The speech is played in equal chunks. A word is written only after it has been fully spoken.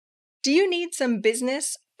Do you need some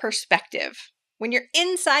business perspective? When you're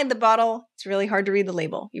inside the bottle, it's really hard to read the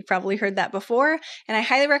label. You've probably heard that before, and I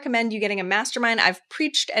highly recommend you getting a mastermind. I've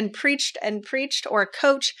preached and preached and preached, or a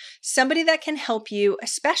coach, somebody that can help you,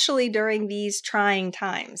 especially during these trying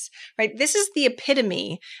times, right? This is the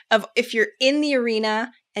epitome of if you're in the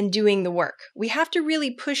arena and doing the work. We have to really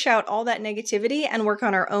push out all that negativity and work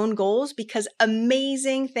on our own goals, because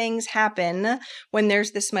amazing things happen when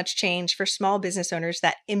there's this much change for small business owners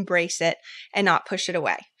that embrace it and not push it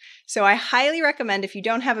away. So I highly recommend, if you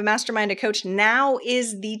don't have a mastermind, a coach, now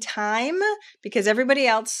is the time, because everybody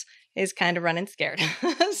else is kind of running scared.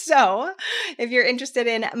 So if you're interested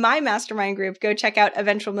in my mastermind group, go check out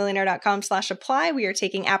eventualmillionaire.com/apply. We are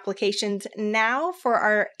taking applications now for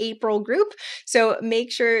our April group. So make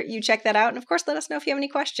sure you check that out. And of course, let us know if you have any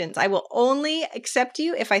questions. I will only accept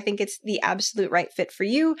you if I think it's the absolute right fit for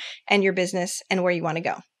you and your business and where you want to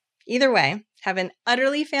go. Either way, have an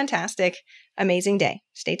utterly fantastic, amazing day.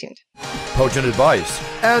 Stay tuned. Potent advice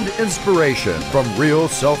and inspiration from real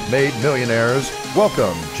self-made millionaires.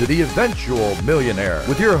 Welcome to The Eventual Millionaire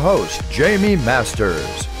with your host, Jaime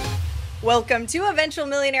Masters. Welcome to Eventual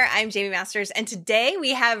Millionaire. I'm Jaime Masters, and today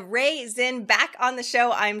we have Ray Zinn back on the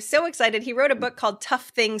show. I'm so excited. He wrote a book called Tough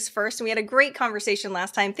Things First, and we had a great conversation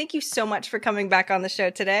last time. Thank you so much for coming back on the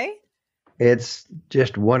show today. It's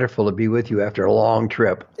just wonderful to be with you after a long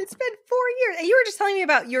trip. It's been 4 years. And you were just telling me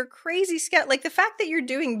about your crazy schedule, like the fact that you're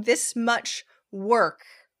doing this much work,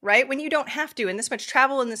 right? When you don't have to, and this much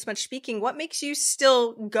travel and this much speaking, what makes you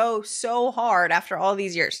still go so hard after all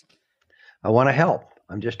these years? I want to help.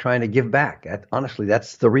 I'm just trying to give back. Honestly,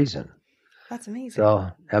 that's the reason. That's amazing. So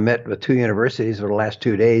I met with 2 universities over the last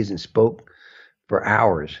 2 days and spoke for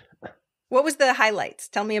hours. What was the highlights?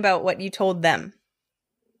 Tell me about what you told them.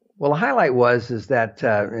 Well, the highlight is that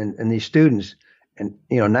in these students, and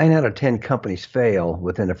 9 out of 10 companies fail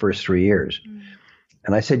within the first 3 years.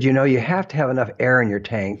 And I said, you have to have enough air in your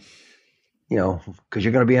tank, because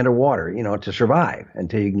you're going to be underwater, to survive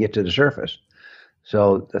until you can get to the surface.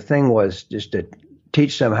 So the thing was just to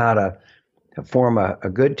teach them how to form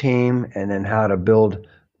a good team, and then how to build,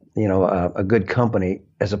 a good company,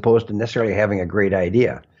 as opposed to necessarily having a great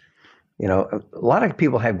idea. A lot of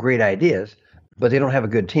people have great ideas, but they don't have a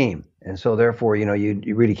good team. And so therefore, you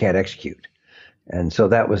really can't execute. And so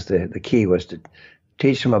that was the key, was to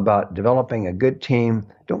teach them about developing a good team.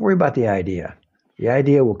 Don't worry about the idea. The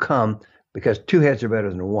idea will come, because 2 heads are better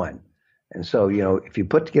than 1. And so, if you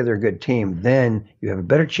put together a good team, then you have a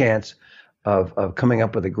better chance of coming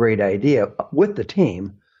up with a great idea with the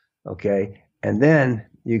team. Okay. And then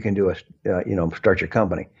you can start your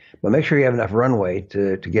company, but make sure you have enough runway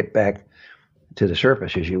to get back to the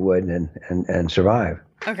surface as you would, and survive.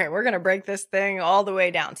 Okay, we're going to break this thing all the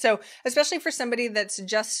way down. So especially for somebody that's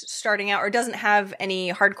just starting out or doesn't have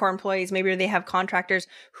any hardcore employees, maybe they have contractors,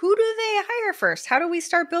 who do they hire first? How do we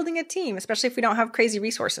start building a team, especially if we don't have crazy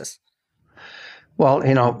resources? Well,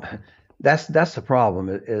 that's the problem,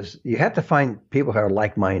 is you have to find people who are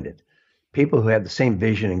like-minded, people who have the same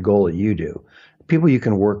vision and goal that you do, people you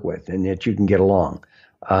can work with and that you can get along.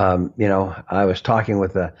 I was talking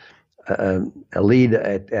with a lead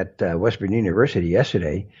at West Virginia University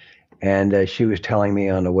yesterday, and she was telling me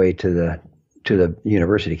on the way to the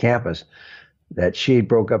university campus that she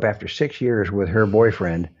broke up after 6 years with her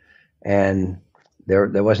boyfriend, and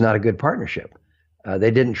there was not a good partnership.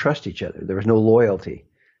 They didn't trust each other. There was no loyalty,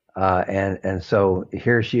 and so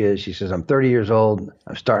here she is. She says, "I'm 30 years old.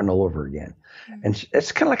 I'm starting all over again." And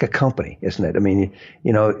it's kind of like a company, isn't it? I mean,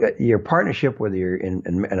 your partnership, whether you're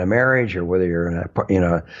in a marriage or whether you're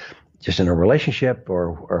in just in a relationship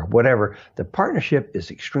or whatever, the partnership is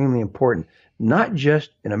extremely important, not just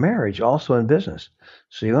in a marriage, also in business.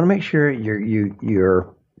 So you want to make sure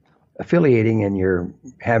you're affiliating and you're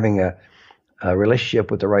having a relationship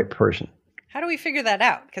with the right person. How do we figure that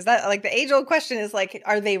out? Because that, like, the age-old question is like,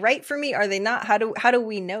 are they right for me? Are they not? How do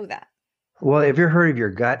we know that? Well, have you heard of your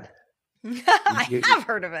gut? I have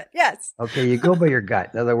heard of it. Yes. Okay, you go by your gut.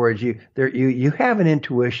 In other words, you have an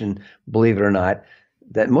intuition, believe it or not,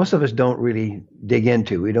 that most of us don't really dig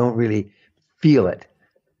into. We don't really feel it,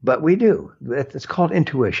 but we do. It's called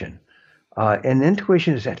intuition. And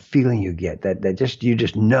intuition is that feeling you get, that you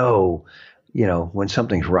just know, when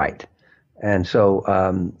something's right. And so,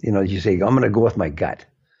 you say, I'm going to go with my gut.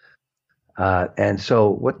 And so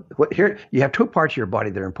what here, you have 2 parts of your body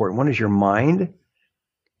that are important. One is your mind,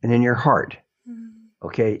 and then your heart.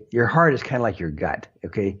 Okay. Your heart is kind of like your gut.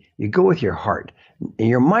 Okay. You go with your heart, and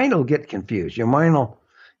your mind will get confused. Your mind will,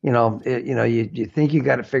 you think you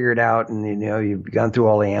got to figure it out, and you've gone through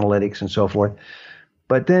all the analytics and so forth.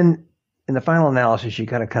 But then in the final analysis, you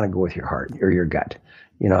got to kind of go with your heart or your gut.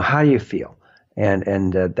 how do you feel?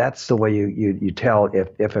 And that's the way you tell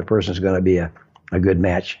if a person's going to be a good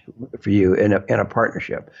match for you in a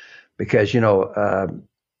partnership, because in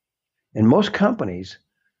most companies,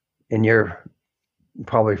 and you're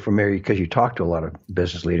probably familiar because you talk to a lot of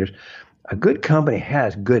business leaders, a good company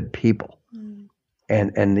has good people.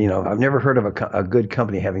 And I've never heard of a good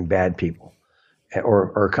company having bad people,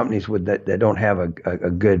 or companies that don't have a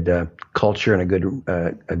good culture and a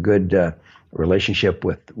good relationship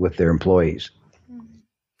with their employees.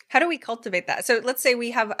 How do we cultivate that? So let's say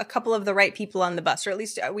we have a couple of the right people on the bus, or at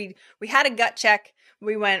least we had a gut check.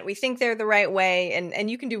 We think they're the right way,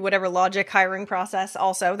 and you can do whatever logic hiring process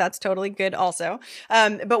also. That's totally good also.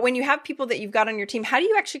 But when you have people that you've got on your team, how do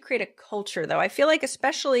you actually create a culture though? I feel like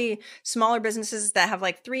especially smaller businesses that have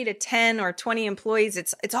like 3 to 10 or 20 employees,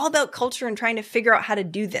 it's all about culture and trying to figure out how to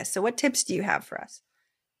do this. So what tips do you have for us?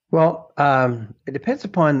 Well, it depends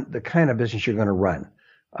upon the kind of business you're going to run.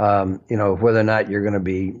 Whether or not you're going to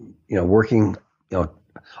be, working,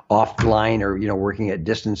 offline, or, working at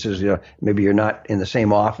distances, maybe you're not in the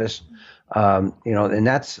same office, and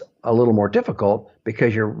that's a little more difficult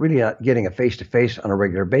because you're really not getting a face-to-face on a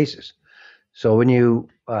regular basis. So when you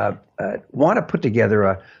want to put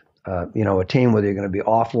together a team, whether you're going to be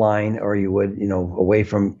offline or you would, away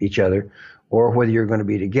from each other, or whether you're going to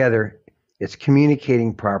be together, it's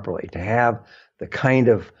communicating properly to have the kind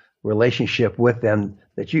of relationship with them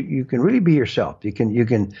that you can really be yourself. You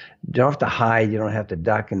don't have to hide. You don't have to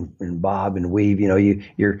duck and bob and weave.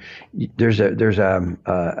 There's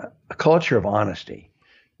a culture of honesty.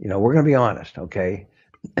 We're going to be honest, okay?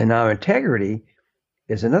 And now integrity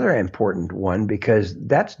is another important one, because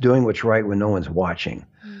that's doing what's right when no one's watching.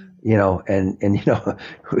 That's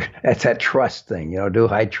that trust thing. Do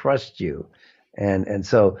I trust you? And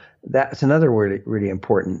so that's another really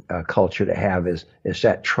important culture to have is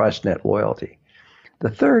that trust and that loyalty. The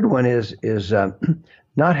third one is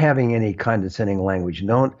not having any condescending language.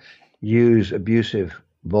 Don't use abusive,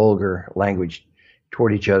 vulgar language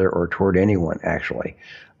toward each other or toward anyone, actually.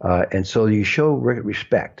 And so you show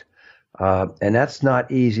respect. And that's not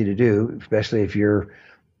easy to do, especially if you're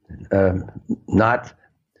not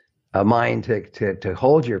a mind to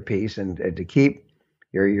hold your peace and to keep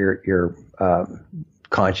your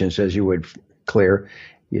conscience, as you would, clear.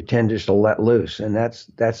 You tend just to let loose, and that's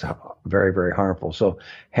very, very harmful. So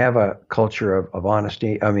have a culture of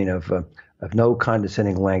honesty. Of no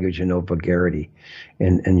condescending language and no vulgarity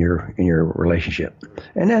in your relationship,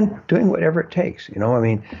 and then doing whatever it takes. That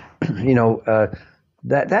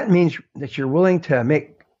means that you're willing to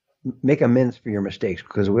make amends for your mistakes,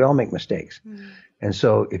 because we all make mistakes. And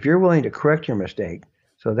so if you're willing to correct your mistake,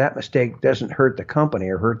 so that mistake doesn't hurt the company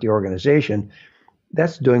or hurt the organization,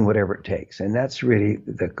 that's doing whatever it takes. And that's really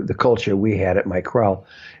the culture we had at Mike Crowell.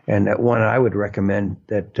 And that one I would recommend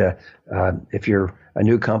that if you're a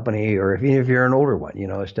new company, or even if you're an older one,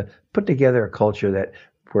 is to put together a culture that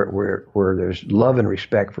where there's love and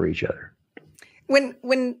respect for each other.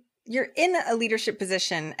 When you're in a leadership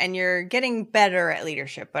position and you're getting better at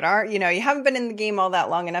leadership, but you haven't been in the game all that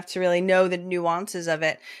long enough to really know the nuances of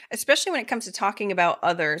it, especially when it comes to talking about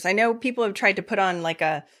others. I know people have tried to put on like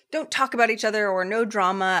a don't talk about each other or no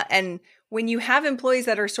drama. And when you have employees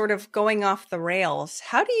that are sort of going off the rails,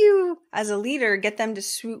 how do you, as a leader, get them to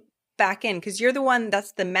swoop back in? Because you're the one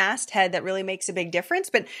that's the masthead that really makes a big difference.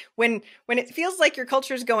 But when it feels like your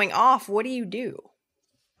culture is going off, what do you do?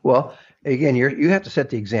 Well, again, you have to set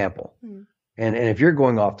the example. And if you're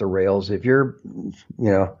going off the rails, if you're,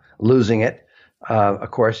 losing it,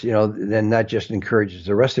 of course, then that just encourages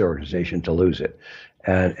the rest of the organization to lose it.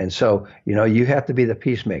 And so, you have to be the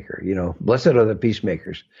peacemaker. Blessed are the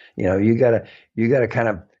peacemakers. You gotta kind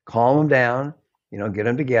of calm them down, get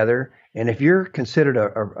them together. And if you're considered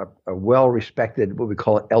a well-respected, what we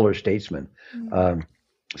call an elder statesman,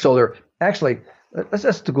 so they're actually,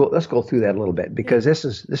 let's go through that a little bit, because this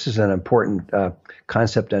is an important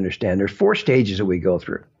concept to understand. There's 4 stages that we go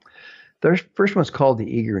through. The first one's called the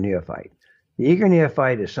eager neophyte. The eager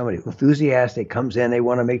neophyte is somebody who's enthusiastic, comes in, they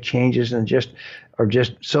want to make changes and are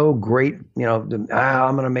just so great. I'm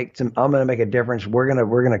going to make a difference. We're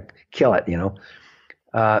gonna kill it.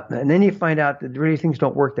 And then you find out that really things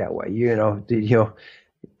don't work that way.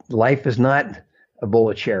 Life is not a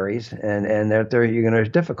bowl of cherries, and there's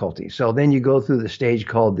difficulty. So then you go through the stage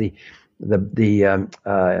called it's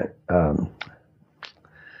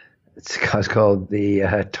called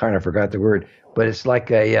the darn, I forgot the word, but it's like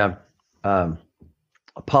the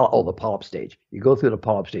polyp stage. You go through the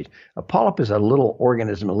polyp stage. A polyp is a little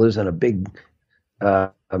organism that lives in a big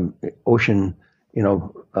ocean,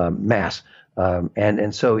 mass,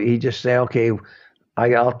 and so you just say, okay,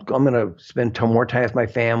 I'm going to spend more time with my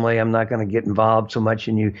family. I'm not going to get involved so much.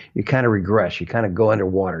 And you kind of regress. You kind of go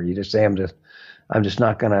underwater. You just say, I'm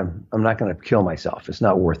not going to kill myself. It's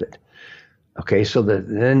not worth it. Okay. So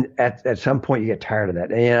then at some point you get tired of that.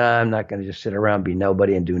 Yeah, I'm not going to just sit around, be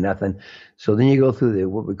nobody and do nothing. So then you go through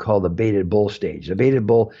what we call the baited bull stage. The baited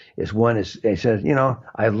bull is it says,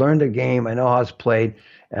 I've learned the game. I know how it's played,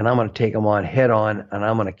 and I'm going to take them on head on, and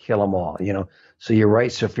I'm going to kill them all, So you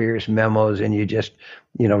write sulfurous memos, and you just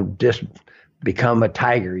become a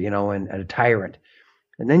tiger, and a tyrant.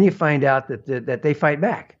 And then you find out that they fight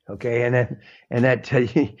back, okay? And that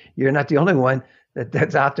you're not the only one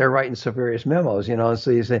that's out there writing sulfurous memos, And so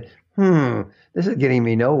you say, this is getting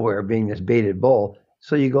me nowhere, being this baited bull.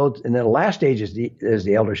 So you go, and then the last stage is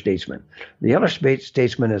the elder statesman. The elder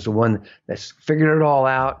statesman is the one that's figured it all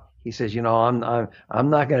out. He says, I'm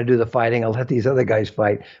not going to do the fighting. I'll let these other guys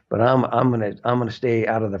fight, but I'm going to stay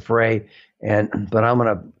out of the fray. But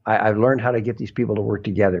I've learned how to get these people to work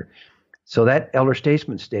together. So that elder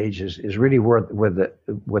statesman stage is really what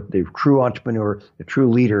the true entrepreneur, the true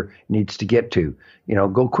leader needs to get to.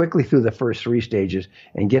 Go quickly through the first 3 stages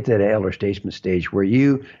and get to the elder statesman stage where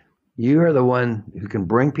you are the one who can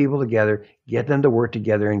bring people together, get them to work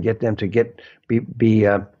together, and get them to be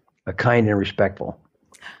kind and respectful.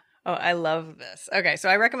 Oh, I love this. Okay, so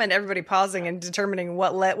I recommend everybody pausing and determining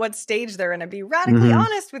what stage they're in, and be radically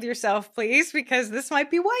honest with yourself, please, because this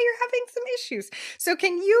might be why you're having some issues. So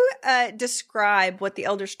can you describe what the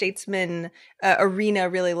elder statesman arena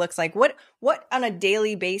really looks like? What on a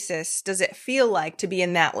daily basis does it feel like to be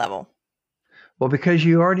in that level? Well, because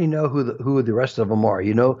you already know who the rest of them are.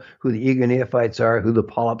 You know who the eager neophytes are, who the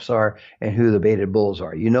polyps are, and who the baited bulls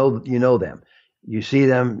are. You know them. You see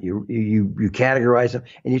them, you categorize them,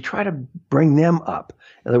 and you try to bring them up.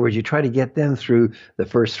 In other words, you try to get them through the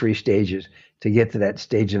first 3 stages to get to that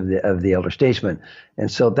stage of the elder statesman. And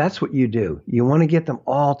so that's what you do. You want to get them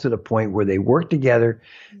all to the point where they work together.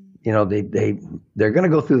 They're going to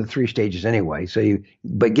go through the 3 stages anyway.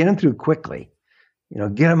 But get them through quickly.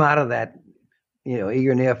 Get them out of that,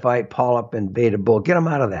 eager neophyte, polyp, and baited bull. Get them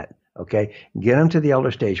out of that. Okay, get them to the elder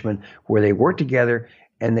statesman where they work together.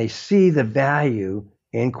 And they see the value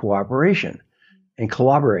in cooperation and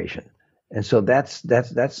collaboration. And so that's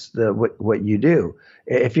what you do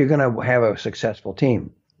if you're going to have a successful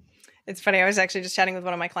team. It's funny. I was actually just chatting with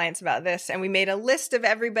one of my clients about this, and we made a list of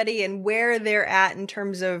everybody and where they're at in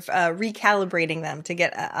terms of recalibrating them to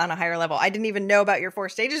get on a higher level. I didn't even know about your 4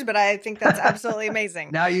 stages, but I think that's absolutely amazing.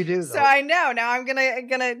 Now you do. So I know. Now I'm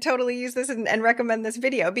gonna totally use this and recommend this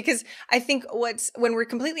video, because I think when we're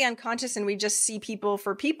completely unconscious and we just see people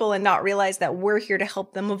for people and not realize that we're here to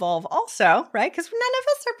help them evolve also, right? Because none of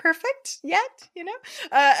us are perfect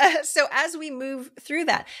yet, So as we move through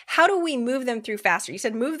that, how do we move them through faster? You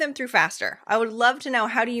said move them through faster. I would love to know,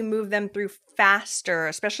 how do you move them through faster,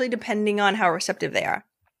 especially depending on how receptive they are?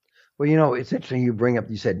 Well, it's interesting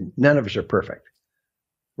you said none of us are perfect,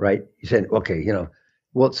 right? You said, okay,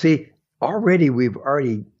 well, see, we've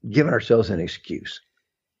already given ourselves an excuse.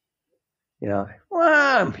 Well,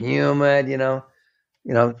 I'm human,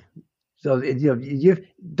 so you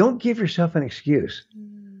don't give yourself an excuse.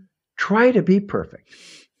 Try to be perfect.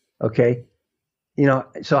 Okay.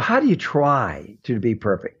 So how do you try to be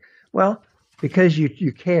perfect? Well, because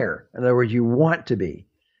you care. In other words, you want to be.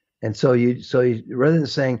 And so you rather than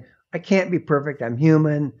saying, I can't be perfect, I'm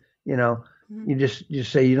human, you just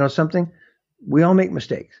say, something, we all make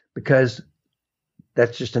mistakes, because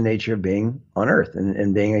that's just the nature of being on earth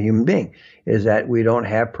and being a human being, is that we don't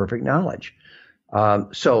have perfect knowledge.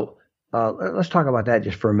 So let's talk about that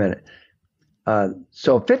just for a minute.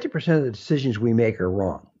 So 50% of the decisions we make are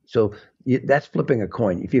wrong. So that's flipping a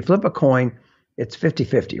coin. If you flip a coin, it's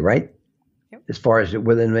 50-50, right? Yep. As far as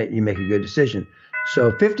whether you make a good decision.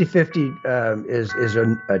 So 50-50 is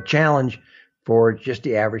a challenge for just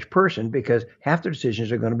the average person, because half the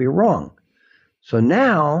decisions are going to be wrong. So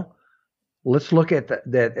now let's look at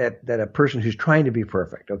that a person who's trying to be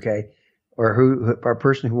perfect, okay, or a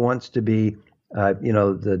person who wants to be,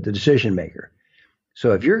 the decision maker.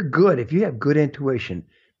 So if you have good intuition,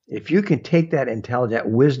 if you can take that intelligent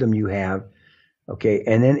wisdom you have, okay,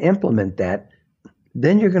 and then implement that,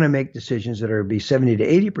 then you're going to make decisions that are be 70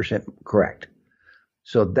 to 80% correct.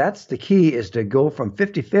 So that's the key, is to go from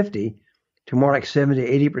 50-50 to more like 70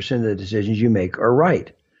 to 80% of the decisions you make are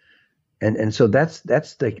right. And so that's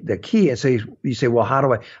the key. And so you say, well, how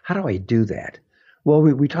do I do that? Well,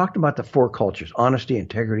 we talked about the 4 cultures: honesty,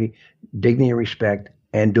 integrity, dignity, and respect,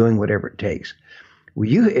 and doing whatever it takes. Well,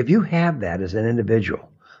 if you have that as an individual,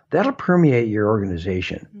 that'll permeate your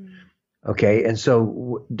organization. Okay. And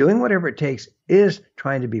so doing whatever it takes is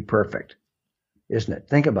trying to be perfect. isn't it?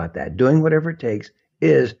 Think about that. Doing whatever it takes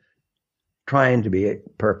is trying to be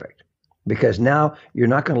perfect, because now you're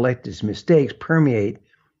not going to let these mistakes permeate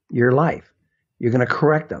your life. You're going to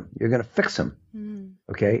correct them. You're going to fix them.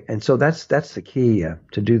 Okay. And so that's the key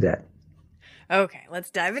to do that. Okay, let's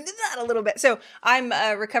dive into that a little bit. So I'm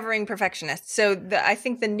a recovering perfectionist. So I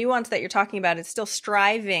think the nuance that you're talking about is still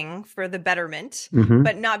striving for the betterment,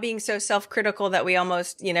 but not being so self-critical that we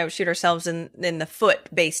almost, shoot ourselves in the foot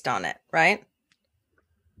based on it, right?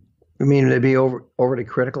 You mean to be overly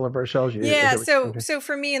critical of ourselves? Yeah. So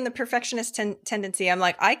for me, in the perfectionist tendency, I'm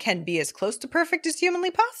like, I can be as close to perfect as humanly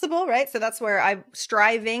possible, right? So that's where I'm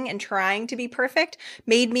striving and trying to be perfect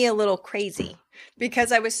made me a little crazy,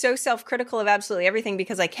 because I was so self-critical of absolutely everything,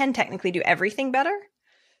 because I can technically do everything better.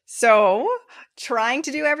 So trying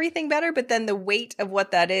to do everything better, but then the weight of what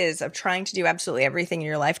that is, of trying to do absolutely everything in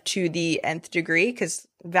your life to the nth degree, because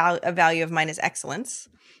a value of mine is excellence,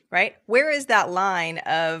 right? Where is that line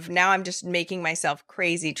of now I'm just making myself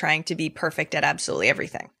crazy trying to be perfect at absolutely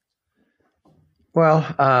everything? Well,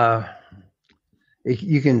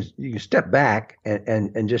 you can step back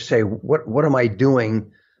and just say, what am I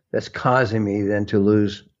doing that's causing me then to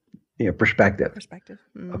lose perspective.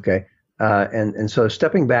 Okay. And so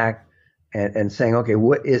stepping back and saying, okay,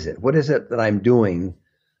 what is it that I'm doing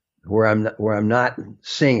where I'm not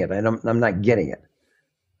seeing it and I'm not getting it.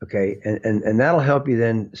 Okay. And that'll help you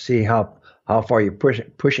then see how far you're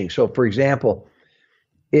pushing. So for example,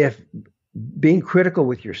 if being critical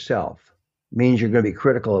with yourself means you're going to be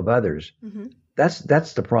critical of others, that's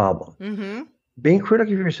the problem. Being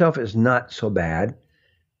critical of yourself is not so bad.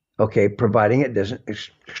 Okay, providing it doesn't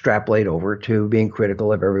extrapolate over to being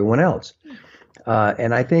critical of everyone else.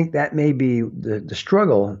 And I think that may be the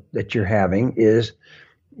struggle that you're having, is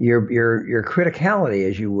your criticality,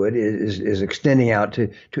 as you would, is extending out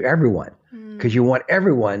to everyone, because you want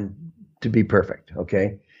everyone to be perfect.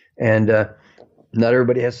 Okay, and not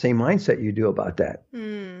everybody has the same mindset you do about that.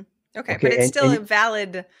 Okay, but it's still a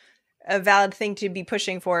valid thing to be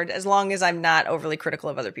pushing forward, as long as I'm not overly critical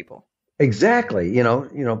of other people. Exactly.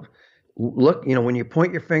 Look, when you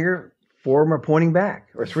point your finger, 4 of them are pointing back,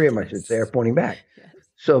 or 3 of them, I should say, are pointing back. Yes.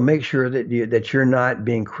 So make sure that you're not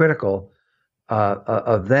being critical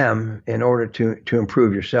of them in order to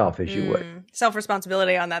improve yourself, as you would.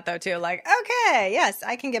 Self-responsibility on that, though, too. Like, okay, yes,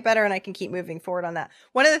 I can get better and I can keep moving forward on that.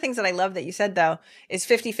 One of the things that I love that you said, though, is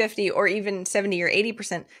 50-50 or even 70 or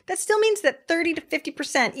 80%. That still means that 30 to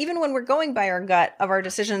 50%, even when we're going by our gut, of our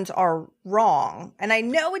decisions are wrong. And I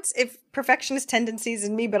know it's perfectionist tendencies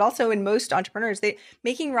in me, but also in most entrepreneurs,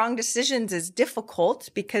 making wrong decisions is difficult,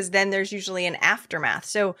 because then there's usually an aftermath.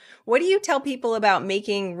 So what do you tell people about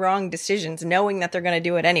making wrong decisions, knowing that they're going to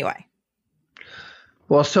do it anyway?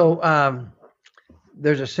 Well, so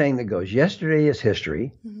there's a saying that goes, yesterday is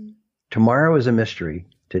history, tomorrow is a mystery,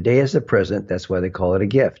 today is the present. That's why they call it a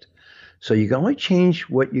gift. So you can only change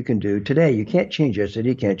what you can do today. You can't change yesterday,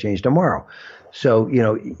 you can't change tomorrow. So,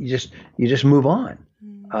 you just move on.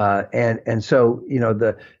 And so,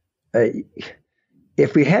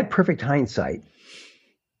 if we had perfect hindsight,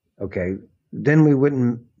 okay, then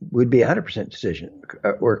we'd be 100% decision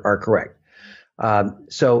or correct.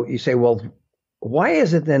 So you say, well, why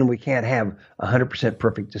is it then we can't have 100%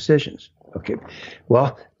 perfect decisions? Okay,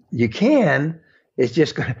 well, you can. It's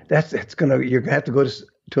just you're gonna have to go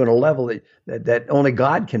to a level that only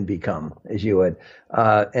God can become, as you would,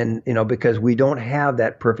 and because we don't have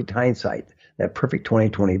that perfect hindsight, that perfect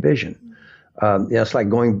 20/20 vision. It's like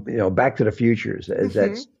going Back to the Future, as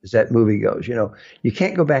that movie goes. You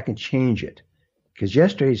can't go back and change it, because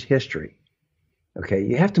yesterday's history. Okay,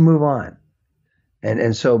 you have to move on.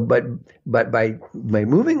 And so, but by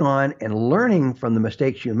moving on and learning from the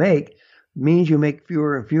mistakes you make, means you make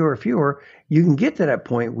fewer and fewer, you can get to that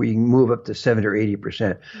point where you can move up to 70 or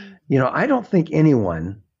 80%. I don't think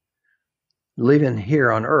anyone living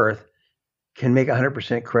here on earth can make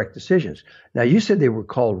 100% correct decisions. Now, you said they were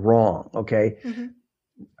called wrong. Okay.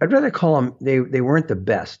 I'd rather call them, they weren't the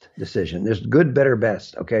best decision. There's good, better,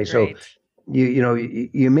 best. Okay. Right. So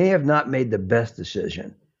you may have not made the best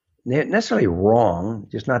decision. Necessarily wrong,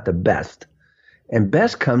 just not the best. And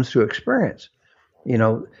best comes through experience.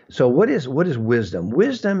 So what is wisdom?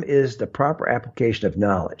 Wisdom is the proper application of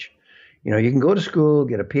knowledge. You can go to school,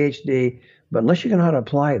 get a PhD, but unless you know how to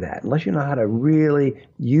apply that, unless you know how to really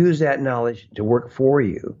use that knowledge to work for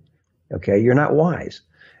you, okay, you're not wise.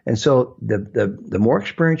 And so the more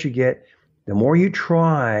experience you get, the more you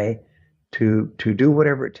try to do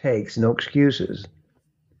whatever it takes, no excuses,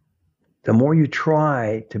 the more you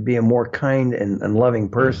try to be a more kind and loving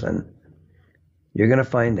person, you're going to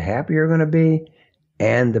find the happier you're going to be,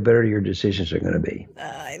 and the better your decisions are going to be.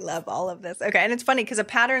 I love all of this. Okay. And it's funny because a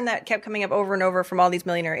pattern that kept coming up over and over from all these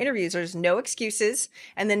millionaire interviews, there's no excuses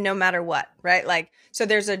and then no matter what, right? Like, so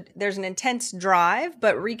there's an intense drive,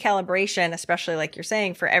 but recalibration, especially like you're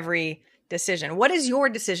saying, for every decision. What is your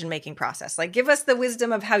decision-making process? Like, give us the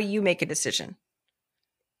wisdom of how you make a decision.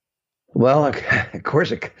 Well, of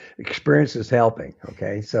course, experience is helping.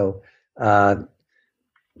 Okay. So,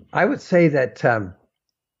 I would say that,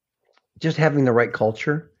 just having the right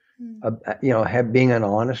culture, being an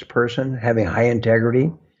honest person, having high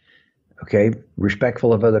integrity, okay,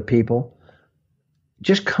 respectful of other people,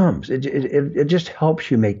 just comes. It just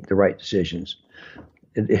helps you make the right decisions.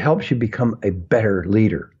 It helps you become a better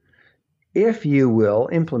leader if you will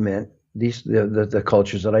implement the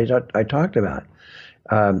cultures that I talked about.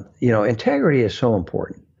 Integrity is so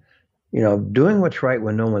important. Doing what's right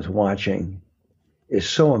when no one's watching is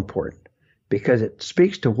so important, because it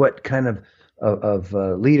speaks to what kind of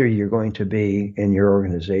leader you're going to be in your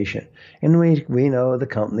organization. And we know the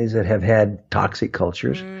companies that have had toxic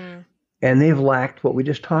cultures, and they've lacked what we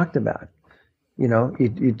just talked about.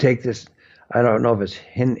 You take this, I don't know if it's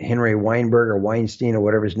Henry Weinberg or Weinstein or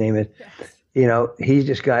whatever his name is. Yes. He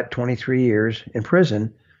just got 23 years in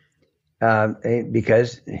prison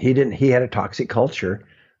because he had a toxic culture,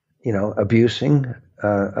 abuse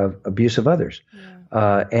of others. Yeah.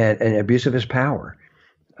 And abuse of his power.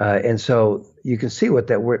 And so you can see what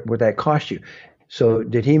that cost you. So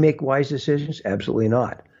did he make wise decisions? Absolutely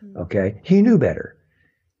not. Okay. He knew better,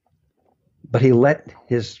 but he let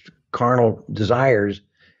his carnal desires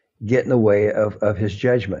get in the way of his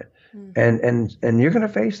judgment. And you're going to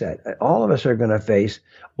face that. All of us are going to face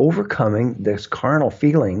overcoming this carnal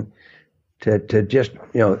feeling to just,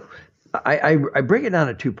 I break it down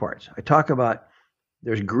to two parts. I talk about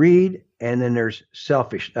there's greed, and then there's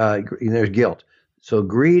selfish, there's guilt. So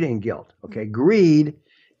greed and guilt. Okay. Greed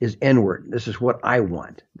is inward. This is what I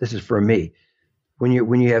want. This is for me. When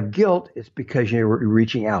you have guilt, it's because you're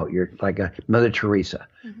reaching out. You're like a Mother Teresa.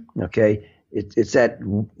 Mm-hmm. Okay. It's that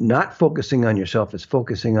not focusing on yourself. It's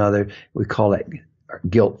focusing on other. We call that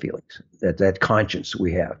guilt feelings, that conscience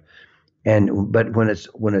we have. But when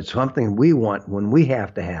it's something we want, when we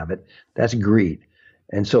have to have it, that's greed.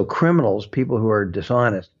 And so criminals, people who are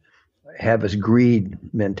dishonest, have this greed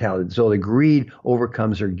mentality. So the greed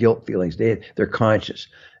overcomes their guilt feelings. They're conscious.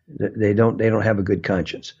 They don't have a good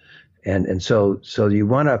conscience. And so you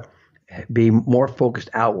want to be more focused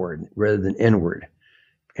outward rather than inward.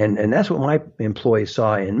 And that's what my employees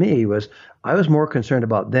saw in me was I was more concerned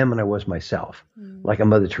about them than I was myself, like a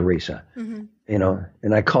Mother Teresa. Mm-hmm.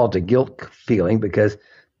 And I call it the guilt feeling because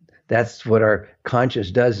that's what our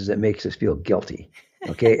conscience does, is it makes us feel guilty.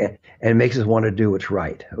 Okay. and it makes us want to do what's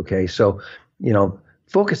right. Okay. So,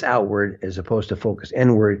 focus outward as opposed to focus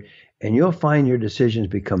inward, and you'll find your decisions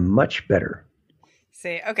become much better.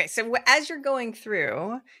 See, okay. So as you're going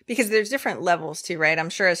through, because there's different levels too, right? I'm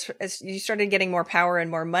sure as you started getting more power and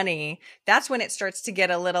more money, that's when it starts to get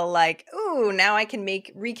a little like, ooh, now I can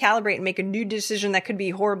recalibrate and make a new decision that could be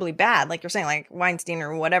horribly bad. Like you're saying, like Weinstein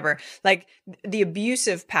or whatever, like the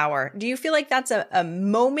abusive power. Do you feel like that's a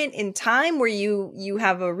moment in time where you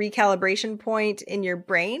have a recalibration point in your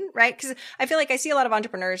brain, right? Because I feel like I see a lot of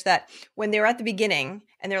entrepreneurs that when they're at the beginning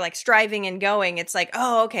and they're like striving and going, it's like,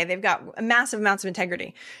 oh, okay, they've got massive amounts of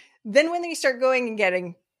integrity. Then when they start going and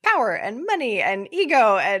getting power and money and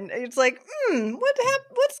ego, and it's like,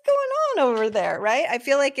 what's going on over there, right? I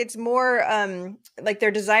feel like it's more like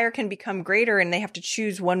their desire can become greater and they have to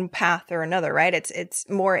choose one path or another, right? It's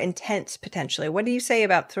more intense potentially. What do you say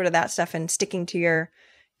about sort of that stuff and sticking to your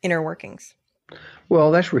inner workings?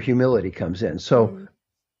 Well, that's where humility comes in. So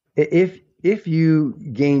if you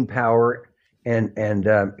gain power and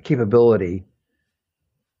capability,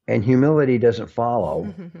 and humility doesn't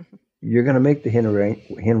follow, you're going to make the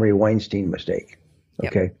Henry Weinstein mistake.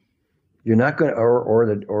 Okay, yep. You're not going to, or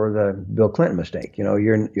the Bill Clinton mistake.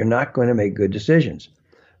 You're not going to make good decisions,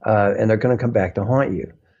 and they're going to come back to haunt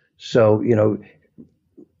you. So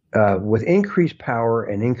with increased power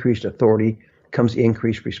and increased authority comes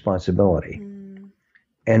increased responsibility,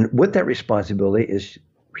 and with that responsibility is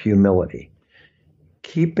humility.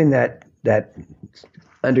 Keeping that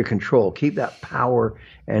under control, keep that power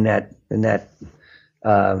and that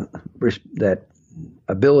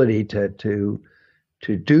ability to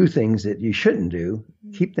do things that you shouldn't do.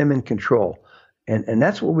 Keep them in control, and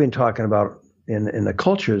that's what we've been talking about in the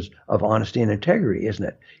cultures of honesty and integrity, isn't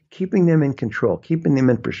it? Keeping them in control, keeping them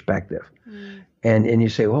in perspective, and you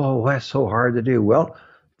say, "Oh, that's so hard to do." Well,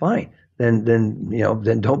 fine, then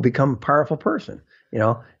don't become a powerful person,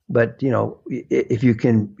 But if you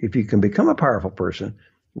can become a powerful person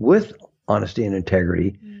with honesty and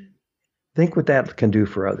integrity, think what that can do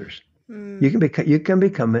for others. Mm. You can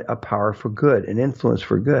become a power for good, an influence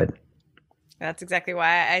for good. That's exactly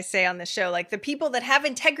why I say on the show, like the people that have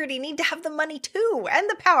integrity need to have the money too and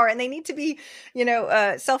the power, and they need to be,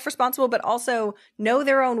 self-responsible, but also know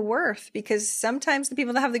their own worth, because sometimes the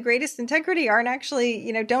people that have the greatest integrity aren't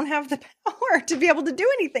actually, don't have the power to be able to do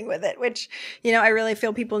anything with it, which, I really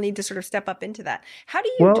feel people need to sort of step up into that. How do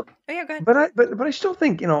you, well, oh yeah, go ahead. But I still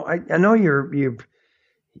think, I know you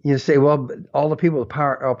say, well, all the people with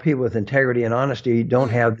power, all people with integrity and honesty don't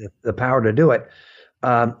have the power to do it.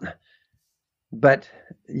 But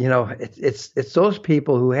it's those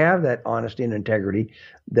people who have that honesty and integrity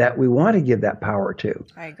that we want to give that power to.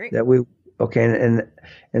 I agree.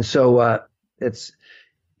 And so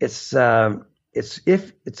it's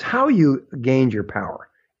how you gained your power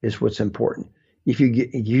is what's important. If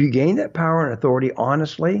you gain that power and authority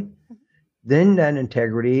honestly, then that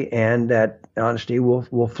integrity and that honesty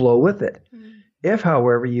will flow with it. If,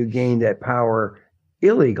 however, you gain that power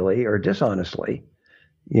illegally or dishonestly,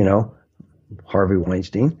 Harvey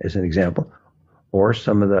Weinstein as an example, or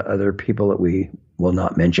some of the other people that we will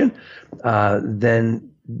not mention,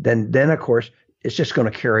 then of course it's just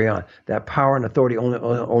going to carry on. That power and authority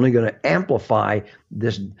only going to amplify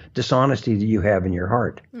this dishonesty that you have in your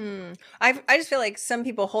heart. I just feel like some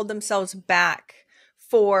people hold themselves back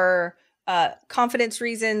for confidence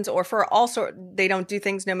reasons, or for they don't do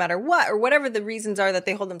things no matter what, or whatever the reasons are that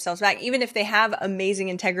they hold themselves back, even if they have amazing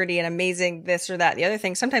integrity and amazing this or that, the other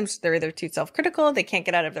thing. Sometimes they're either too self-critical, they can't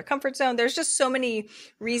get out of their comfort zone. There's just so many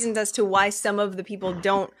reasons as to why some of the people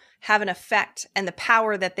don't have an effect and the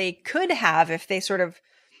power that they could have if they sort of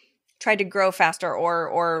tried to grow faster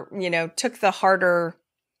or took the harder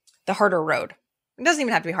road. It doesn't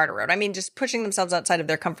even have to be harder road. I mean, just pushing themselves outside of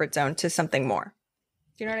their comfort zone to something more.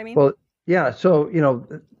 Do you know what I mean? Well, yeah. So,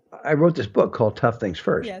 I wrote this book called Tough Things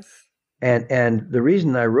First. Yes. And the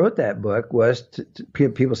reason I wrote that book was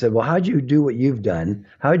people said, well, how'd you do what you've done?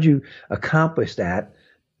 How'd you accomplish that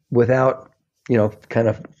without, kind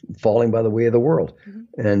of falling by the way of the world?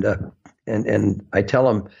 And I tell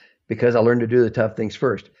them, because I learned to do the tough things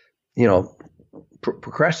first.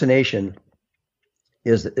 Procrastination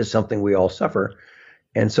is something we all suffer.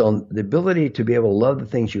 And so the ability to be able to love the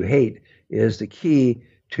things you hate is the key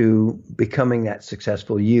to becoming that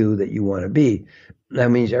successful you that you want to be.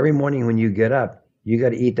 That means every morning when you get up, you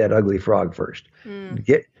got to eat that ugly frog first.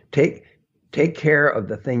 Take care of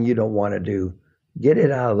the thing you don't want to do. Get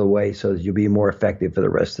it out of the way so that you'll be more effective for the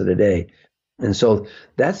rest of the day. And so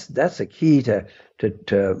that's the key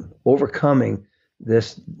to overcoming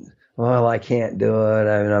this. Well, I can't do it.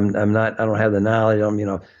 I'm not. I don't have the knowledge.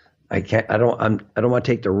 I can't. I don't want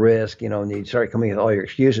to take the risk. And you start coming with all your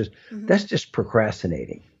excuses. That's just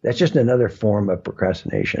procrastinating. That's just another form of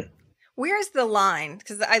procrastination. Where's the line?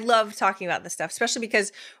 Because I love talking about this stuff, especially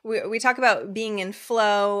because we talk about being in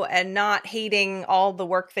flow and not hating all the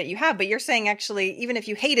work that you have. But you're saying actually, even if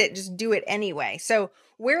you hate it, just do it anyway. So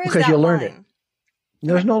where is that line? Because you learned it.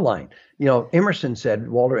 There's no line. Emerson said,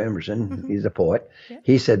 Walter Emerson, he's a poet. Yeah.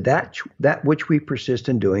 He said that which we persist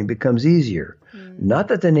in doing becomes easier. Not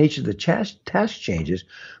that the nature of the task changes,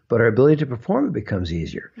 but our ability to perform it becomes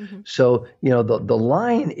easier. So, the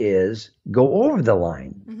line is go over the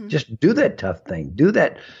line. Just do that tough thing. Do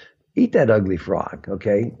that. Eat that ugly frog.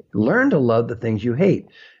 Okay. Learn to love the things you hate.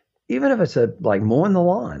 Even if it's like mowing the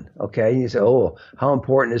lawn. Okay. And you say, oh, how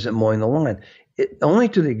important is it mowing the lawn? Only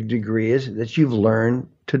to the degree is that you've learned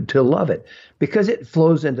to love it, because it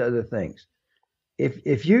flows into other things.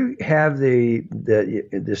 If you have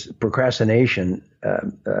this procrastination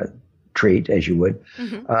trait, as you would,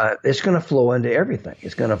 it's going to flow into everything.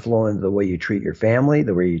 It's going to flow into the way you treat your family,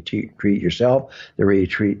 the way you treat yourself, the way you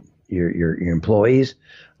treat your employees.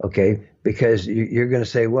 Okay, because you're going to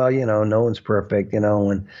say, well, no one's perfect,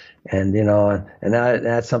 and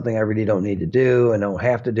that's something I really don't need to do and don't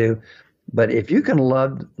have to do. But if you can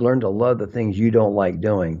learn to love the things you don't like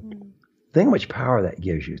doing, think how much power that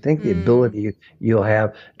gives you. Think the ability you'll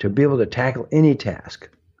have to be able to tackle any task.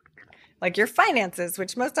 Like your finances,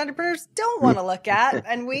 which most entrepreneurs don't want to look at,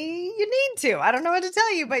 and you need to. I don't know what to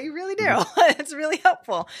tell you, but you really do. It's really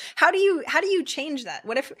helpful. How do you change that?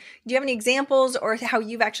 Do you have any examples, or how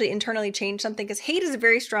you've actually internally changed something? Because hate is a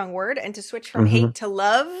very strong word, and to switch from hate to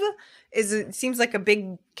love it seems like a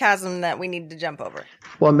big chasm that we need to jump over.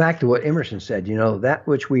 Well, back to what Emerson said, that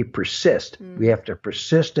which we persist, we have to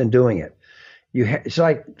persist in doing it. It's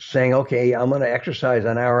like saying, okay, I'm going to exercise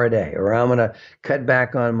an hour a day, or I'm going to cut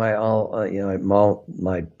back on my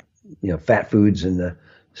my fat foods and the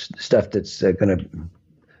stuff that's going to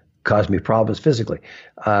caused me problems physically.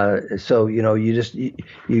 So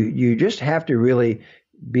you just have to really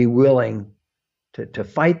be willing to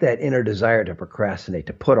fight that inner desire to procrastinate,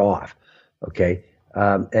 to put off. Okay.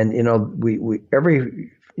 And we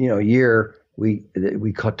every year we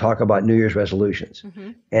talk about New Year's resolutions,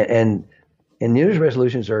 Mm-hmm. and New Year's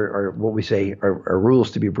resolutions are what we say are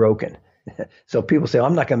rules to be broken. So people say,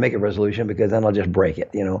 I'm not going to make a resolution because then I'll just break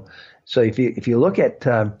it. So if you look at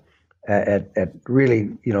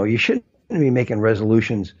really, you shouldn't be making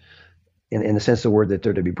resolutions in the sense of the word that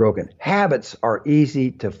they're to be broken. Habits are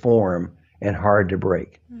easy to form and hard to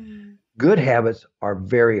break. Mm. Good habits are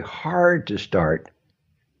very hard to start,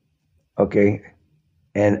 okay,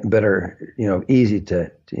 but are easy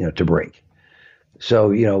to break. So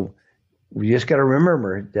we just got to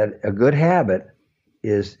remember that a good habit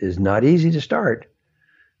is not easy to start,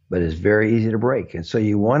 but is very easy to break. And so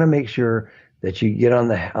you want to make sure that you get on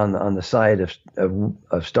the side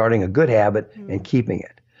of starting a good habit and keeping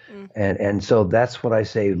it. And so that's what I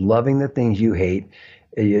say. Loving the things you hate.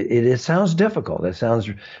 It sounds difficult. It sounds,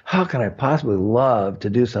 how can I possibly love to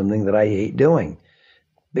do something that I hate doing?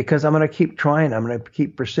 Because I'm going to keep trying. I'm going to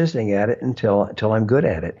keep persisting at it until I'm good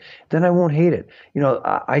at it. Then I won't hate it.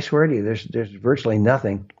 I swear to you, there's virtually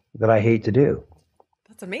nothing that I hate to do.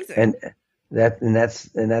 That's amazing.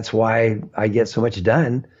 And that's why I get so much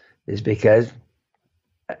done, is because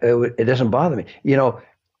it doesn't bother me.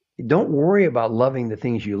 Don't worry about loving the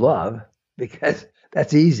things you love, because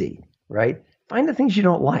that's easy, right? Find the things you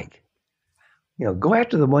don't like. Go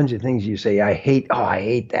after the things you say, I hate. Oh, I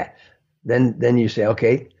hate that. Then you say,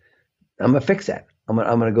 okay, I'm gonna fix that. I'm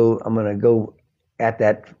gonna go at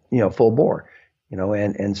that, full bore,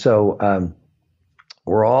 and so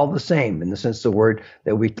we're all the same in the sense of the word,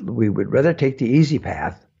 that we would rather take the easy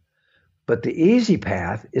path, but the easy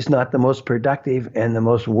path is not the most productive and the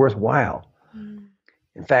most worthwhile. Mm.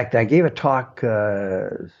 In fact, I gave a talk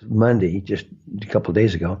Monday, just a couple of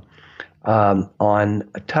days ago, on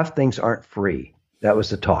tough things aren't free. That was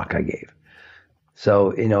the talk I gave.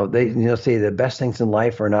 So, they say the best things in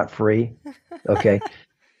life are not free. Okay.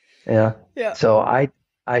 Yeah. Yeah. So I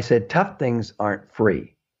said tough things aren't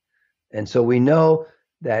free. And so we know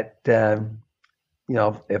that,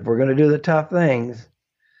 if we're going to do the tough things,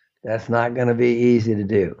 that's not going to be easy to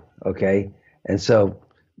do. Okay. And so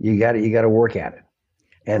you got to work at it.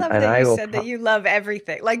 And I love that you said that you love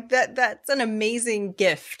everything. Like that's an amazing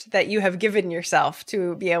gift that you have given yourself,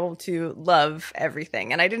 to be able to love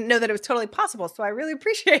everything. And I didn't know that it was totally possible. So I really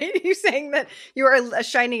appreciate you saying that you are a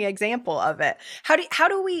shining example of it. How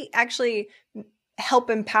do we actually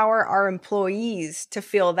help empower our employees to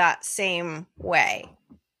feel that same way?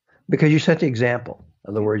 Because you set the example.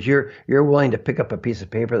 In other words, you're willing to pick up a piece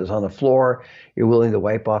of paper that's on the floor. You're willing to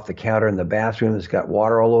wipe off the counter in the bathroom that's got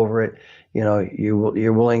water all over it.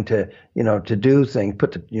 You're willing to to do things.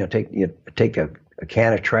 Take a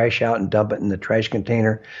can of trash out and dump it in the trash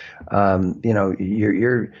container.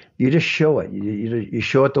 You just show it. You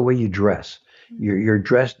show it the way you dress. You're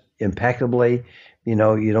dressed impeccably.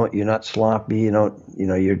 You're not sloppy.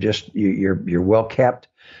 You're well kept.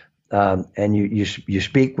 And you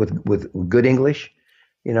speak with good English.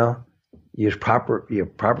 Use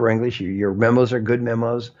proper English. Your memos are good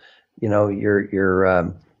memos.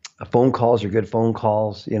 Your phone calls are good phone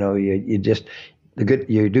calls. You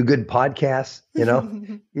do good podcasts.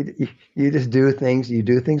 You just do things. You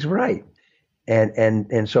do things right,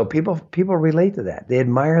 and so people relate to that. They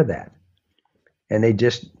admire that, and they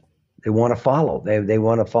want to follow. They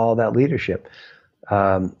want to follow that leadership.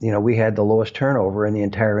 We had the lowest turnover in the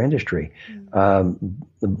entire industry,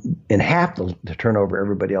 in half the turnover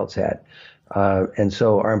everybody else had. And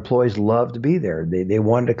so our employees loved to be there. They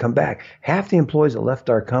wanted to come back. Half the employees that left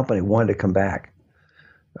our company wanted to come back.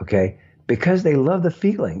 Okay. Because they love the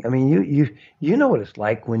feeling. I mean, you know what it's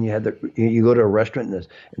like when you go to a restaurant and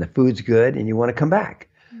the food's good and you want to come back.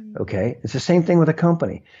 Okay. It's the same thing with a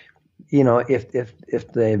company.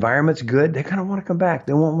 If the environment's good, they kind of want to come back.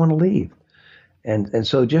 They won't want to leave. And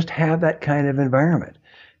so just have that kind of environment.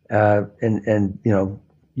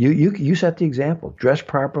 You set the example. Dress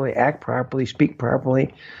properly, act properly, speak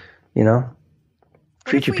properly,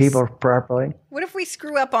 treat your people properly. What if we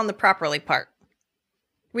screw up on the properly part?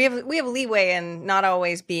 We have leeway in not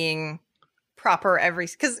always being proper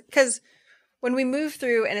because when we move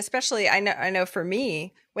through, and especially I know for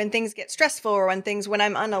me, when things get stressful or when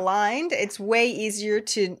I'm unaligned, it's way easier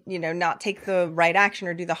to, not take the right action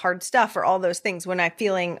or do the hard stuff or all those things when I'm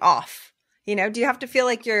feeling off. Do you have to feel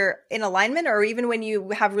like you're in alignment, or even when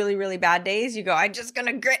you have really, really bad days, you go, I'm just going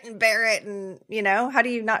to grit and bear it. And, how do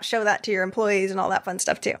you not show that to your employees and all that fun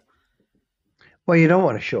stuff too? Well, you don't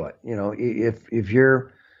want to show it. If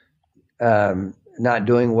you're not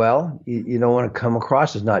doing well, you don't want to come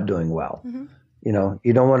across as not doing well. Mm-hmm.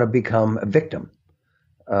 You don't want to become a victim.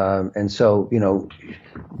 And so,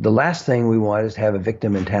 the last thing we want is to have a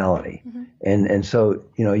victim mentality. Mm-hmm. And so,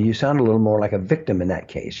 you sound a little more like a victim in that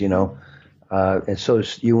case, and so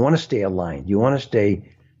you want to stay aligned. You want to stay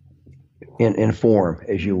in form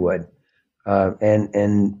as you would.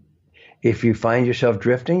 And if you find yourself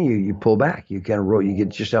drifting, you pull back. You kind of you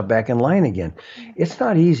get yourself back in line again. It's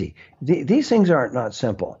not easy. These things aren't not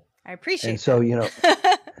simple. I appreciate And so,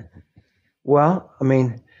 that. well, I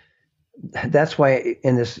mean, that's why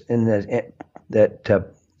in that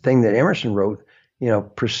thing that Emerson wrote,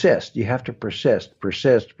 persist. You have to persist.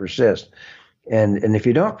 And if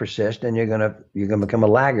you don't persist, then you're gonna become a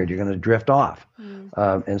laggard. You're gonna drift off.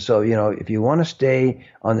 And so, if you want to stay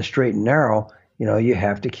on the straight and narrow, you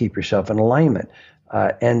have to keep yourself in alignment.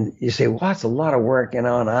 And you say, well, that's a lot of work, and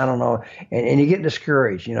I don't know. And you get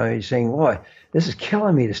discouraged, you're saying, boy, this is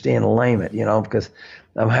killing me to stay in alignment, because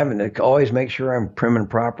I'm having to always make sure I'm prim and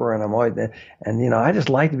proper, and I'm always, and I just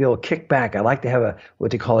like to be able to kick back. I like to have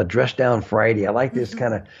what they call a dress down Friday. I like this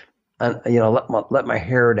kind of, let my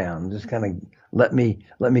hair down, just kind of let me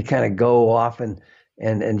kind of go off and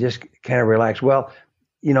just kind of relax. Well,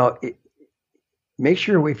 make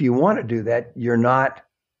sure if you want to do that, you're not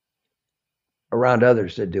around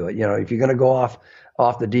others that do it. If you're going to go off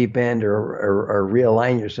the deep end or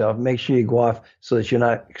realign yourself, make sure you go off so that you're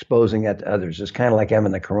not exposing that to others. It's kind of like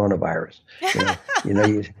having the coronavirus.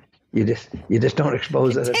 You just don't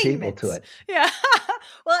expose other people to it. Yeah.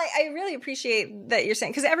 Well, I really appreciate that you're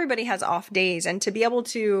saying, because everybody has off days, and to be able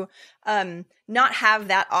to not have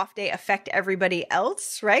that off day affect everybody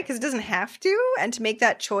else, right? Because it doesn't have to, and to make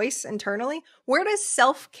that choice internally. Where does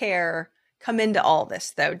self-care come into all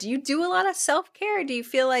this, though? Do you do a lot of self-care? Do you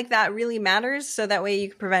feel like that really matters so that way you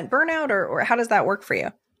can prevent burnout, or how does that work for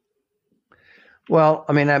you? Well,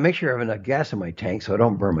 I mean, I make sure I have enough gas in my tank so I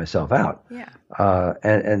don't burn myself out. Yeah.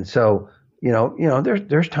 And so,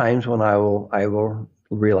 there's times when I will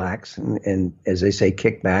relax and as they say,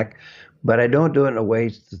 kick back, but I don't do it in a way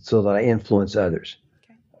so that I influence others.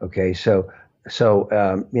 Okay. So,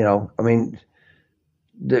 I mean,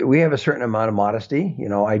 we have a certain amount of modesty.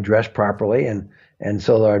 I dress properly, and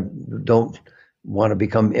so I don't want to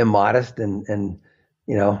become immodest and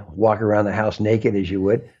walk around the house naked as you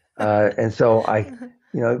would. And so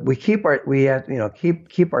we keep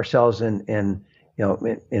ourselves in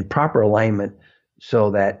proper alignment,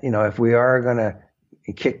 so that if we are going to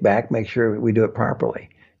kick back, make sure we do it properly,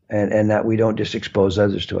 and that we don't just expose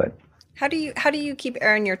others to it. How do you keep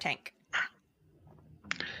air in your tank?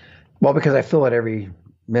 Well, because I fill it every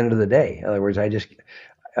minute of the day. In other words, I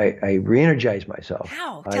re-energize myself.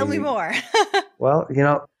 How? Tell me more. Well,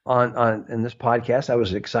 on in this podcast, I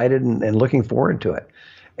was excited and looking forward to it,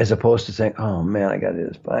 as opposed to saying, "Oh man, I got to do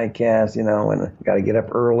this podcast," and I got to get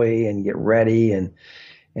up early and get ready, and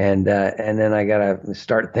then I got to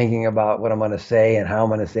start thinking about what I'm going to say and how I'm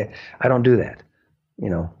going to say it. I don't do that.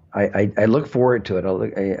 I look forward to it.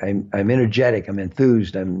 I'm energetic. I'm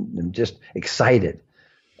enthused. I'm just excited.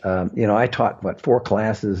 I taught 5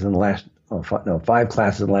 classes in the last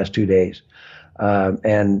 2 days,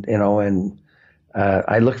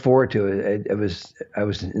 I look forward to it. I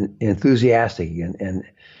was enthusiastic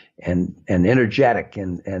and energetic,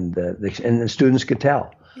 and the students could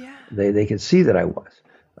tell. Yeah. They could see that I was,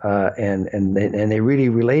 and they really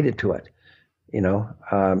related to it.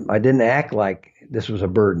 I didn't act like this was a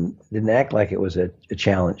burden. Didn't act like it was a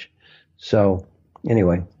challenge. So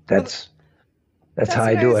anyway, that's how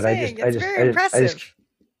I do it. I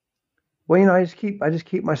just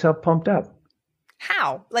keep myself pumped up.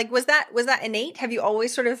 How? Like, was that innate? Have you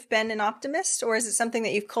always sort of been an optimist, or is it something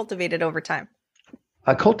that you've cultivated over time?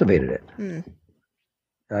 I cultivated it.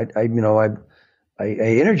 I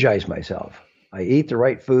energize myself. I eat the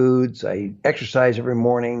right foods. I exercise every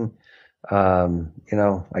morning. I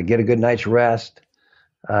get a good night's rest.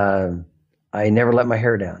 I never let my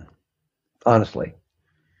hair down, honestly.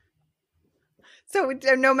 So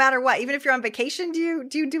no matter what, even if you're on vacation, do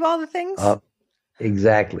you do all the things?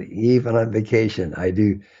 Exactly. Even on vacation, I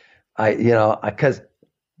do. Because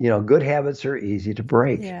good habits are easy to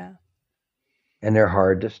break. Yeah. And they're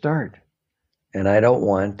hard to start. And I don't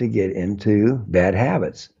want to get into bad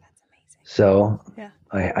habits. That's amazing. So yeah.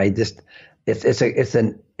 I just it's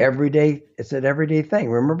an everyday thing.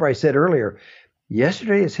 Remember I said earlier,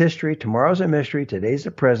 yesterday is history, tomorrow's a mystery, today's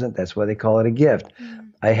the present. That's why they call it a gift. Mm.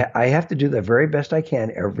 I have to do the very best I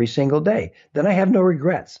can every single day. Then I have no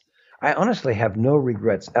regrets. I honestly have no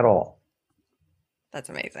regrets at all. That's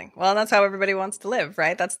amazing. Well, that's how everybody wants to live,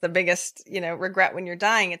 right? That's the biggest, regret when you're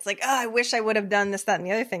dying. It's like, oh, I wish I would have done this, that, and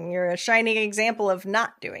the other thing. You're a shining example of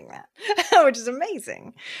not doing that, which is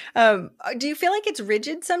amazing. Do you feel like it's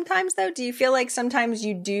rigid sometimes, though? Do you feel like sometimes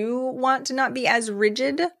you do want to not be as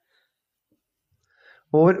rigid?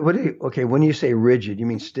 Well, okay, when you say rigid, you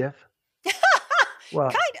mean stiff?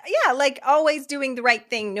 Well, yeah, like always doing the right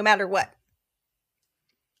thing no matter what.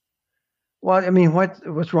 Well, I mean,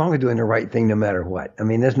 what's wrong with doing the right thing no matter what? I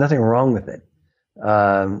mean, there's nothing wrong with it.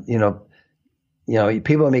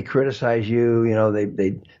 People may criticize you.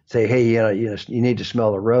 They say, hey, you need to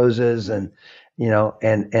smell the roses, and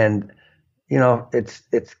it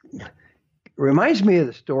reminds me of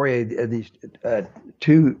the story of these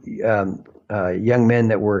two young men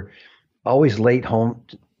that were always late home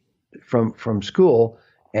from school.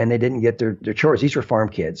 And they didn't get their chores. These were farm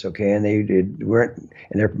kids, okay, and they weren't.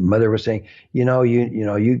 And their mother was saying,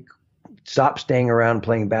 you stop staying around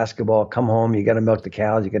playing basketball. Come home. You got to milk the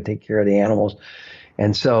cows. You got to take care of the animals.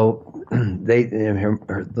 And so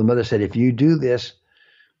the mother said, if you do this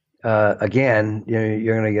again,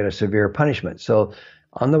 you're going to get a severe punishment. So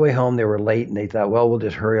on the way home, they were late, and they thought, well, we'll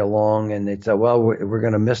just hurry along. And they thought, well, we're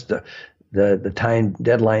going to miss the time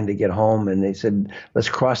deadline to get home, and they said, let's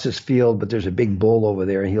cross this field, but there's a big bull over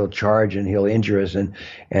there, and he'll charge and he'll injure us. And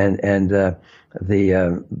the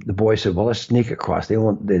boy said, well, let's sneak across. He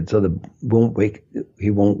won't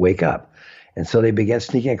wake up. And so they began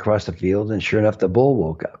sneaking across the field, and sure enough, the bull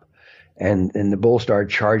woke up, and the bull started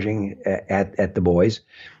charging at the boys,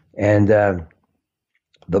 and the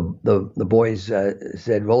boys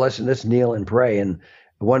said, well, let's kneel and pray. And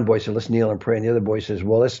one boy said, let's kneel and pray. And the other boy says,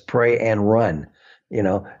 well, let's pray and run,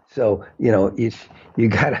 So, you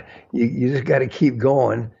just got to keep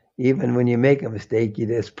going. Even when you make a mistake, you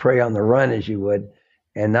just pray on the run as you would,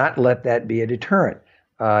 and not let that be a deterrent.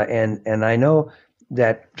 And I know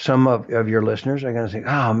that some of your listeners are going to say,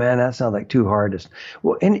 oh man, that sounds like too hard.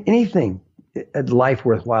 Well, anything in life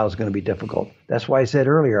worthwhile is going to be difficult. That's why I said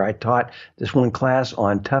earlier, I taught this one class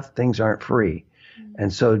on tough things aren't free.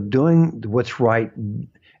 And so doing what's right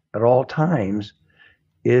at all times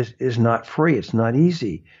is not free. It's not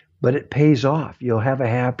easy, but it pays off. You'll have a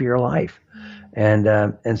happier life. And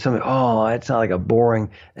somebody, oh, that sounds like a boring.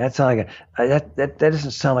 That sounds like that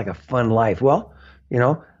doesn't sound like a fun life. Well,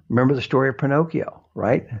 remember the story of Pinocchio,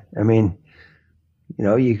 right? I mean,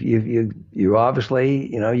 you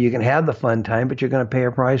obviously, you can have the fun time, but you're going to pay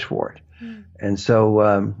a price for it. And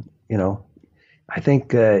so, I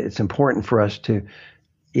think it's important for us to,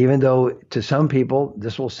 even though to some people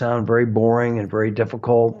this will sound very boring and very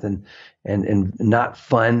difficult and not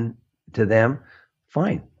fun to them,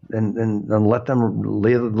 fine. Then let them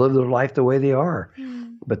live their life the way they are.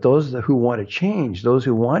 But those who want to change, those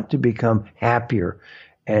who want to become happier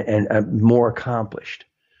and more accomplished,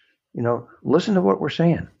 listen to what we're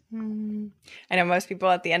saying. I know most people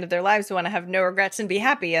at the end of their lives want to have no regrets and be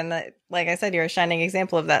happy. And like I said, you're a shining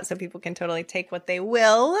example of that. So people can totally take what they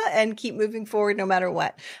will and keep moving forward no matter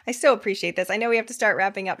what. I so appreciate this. I know we have to start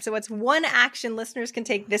wrapping up. So what's one action listeners can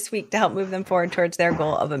take this week to help move them forward towards their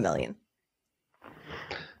goal of 1 million?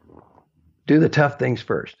 Do the tough things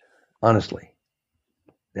first, honestly.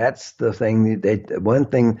 That's the thing. One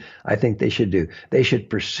thing I think they should do. They should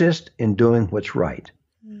persist in doing what's right.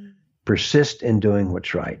 Persist in doing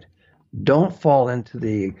what's right. Don't fall into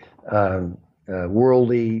the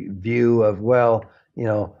worldly view of,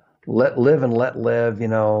 let live and let live,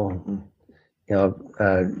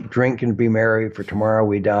 drink and be merry, for tomorrow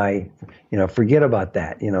we die. Forget about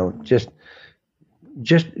that.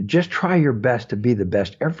 Just try your best to be the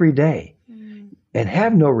best every day and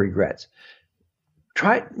have no regrets.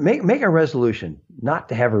 Make a resolution not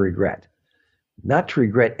to have a regret, not to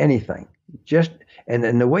regret anything. And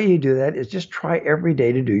then the way you do that is just try every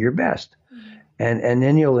day to do your best, and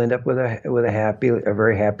then you'll end up with a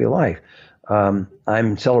very happy life.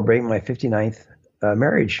 I'm celebrating my 59th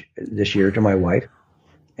marriage this year to my wife,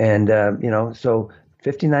 and so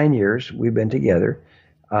 59 years we've been together,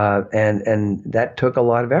 and that took a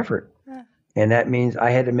lot of effort, and that means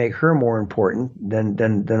I had to make her more important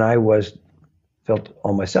than I felt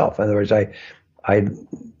on myself. In other words, I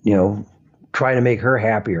try to make her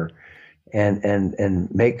happier. And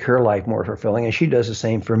make her life more fulfilling, and she does the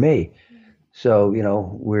same for me. So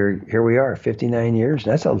here we are, 59 years.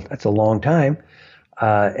 That's a long time,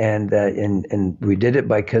 and we did it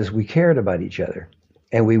because we cared about each other,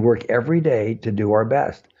 and we work every day to do our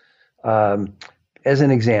best. As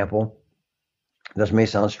an example, this may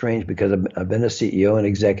sound strange because I've been a CEO and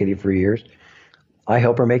executive for years. I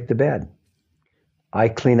help her make the bed. I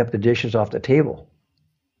clean up the dishes off the table.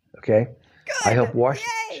 Okay, Good. I help wash.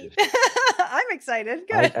 Yay. I'm excited.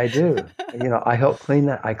 Good. I do. I help clean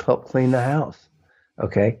that. I help clean the house.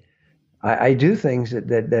 Okay. I do things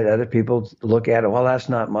that other people look at. Well, that's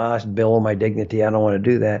not that's below my dignity. I don't want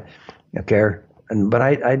to do that. Okay. But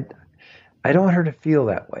I don't want her to feel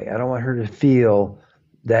that way. I don't want her to feel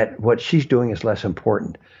that what she's doing is less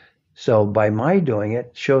important. So by my doing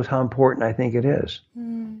it shows how important I think it is.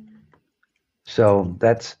 Mm. So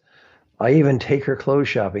I even take her clothes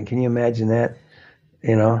shopping. Can you imagine that?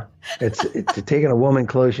 It's taking a woman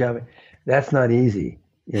clothes shopping. That's not easy,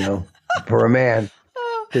 for a man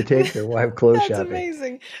to take their wife clothes shopping. That's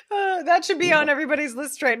amazing. That should be on everybody's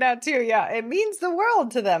list right now too. Yeah, it means the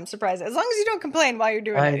world to them. Surprise! As long as you don't complain while you're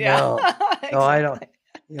doing it. Know. Yeah. Exactly. No, I don't.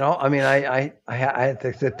 I mean, I had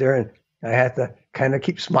to sit there and I had to kind of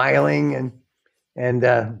keep smiling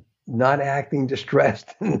and not acting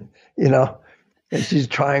distressed, and and she's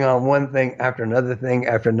trying on one thing after another thing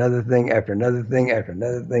after another thing after another thing after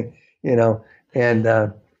another thing, and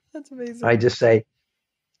that's amazing. I just say,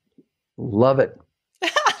 love it.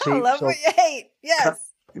 See, love what you hate. Yes.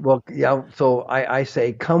 Well, yeah. So I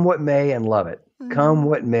say, come what may and love it. Mm-hmm. Come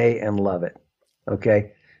what may and love it.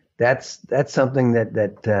 Okay. That's something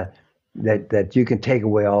that you can take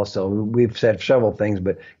away also. We've said several things,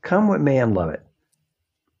 but come what may and love it.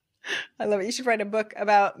 I love it. You should write a book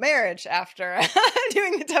about marriage after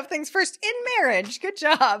doing the tough things first in marriage. Good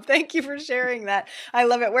job. Thank you for sharing that. I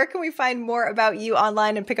love it. Where can we find more about you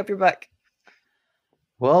online and pick up your book?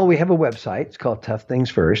 Well, we have a website. It's called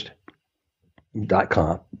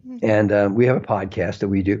toughThingsFirst.com. And we have a podcast that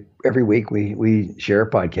we do every week. We share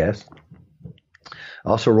a podcast. I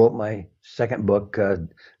also wrote my second book,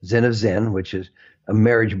 Zinn of Zen, which is a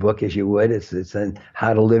marriage book, as you would. It's on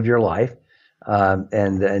how to live your life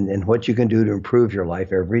and what you can do to improve your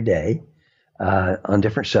life every day on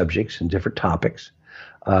different subjects and different topics.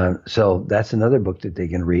 So that's another book that they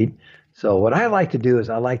can read. So what I like to do is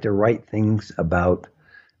I like to write things about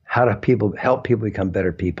how to help people become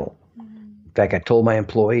better people. Mm-hmm. In fact, I told my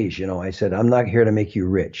employees, I said, I'm not here to make you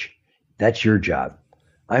rich. That's your job.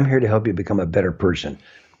 I'm here to help you become a better person.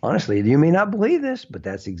 Honestly, you may not believe this, but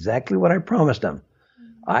that's exactly what I promised them.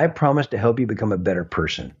 Mm-hmm. I promised to help you become a better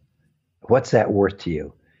person. What's that worth to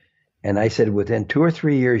you? And I said, within 2 or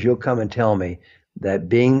 3 years, you'll come and tell me that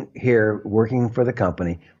being here, working for the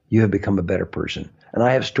company, you have become a better person. And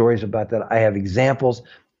I have stories about that. I have examples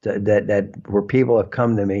that where people have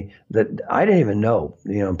come to me that I didn't even know,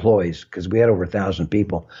 employees, because we had over 1,000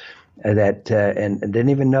 people and didn't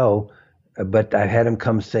even know, but I had them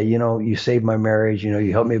come say, you saved my marriage,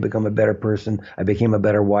 you helped me become a better person. I became a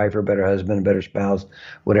better wife or better husband, a better spouse,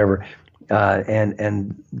 whatever.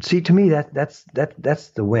 And see, to me, that's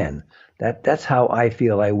the win. That's how I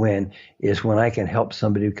feel I win, is when I can help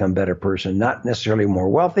somebody become a better person, not necessarily more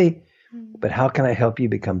wealthy, but how can I help you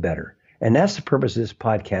become better? And that's the purpose of this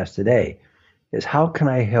podcast today, is how can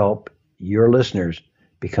I help your listeners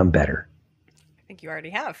become better? I think you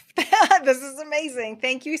already have. This is amazing.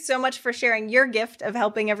 Thank you so much for sharing your gift of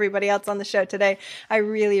helping everybody else on the show today. I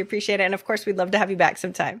really appreciate it. And of course, we'd love to have you back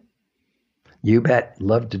sometime. You bet.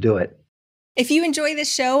 Love to do it. If you enjoy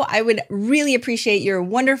this show, I would really appreciate your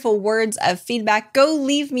wonderful words of feedback. Go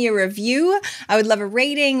leave me a review. I would love a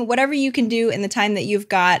rating, whatever you can do in the time that you've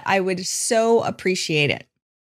got. I would so appreciate it.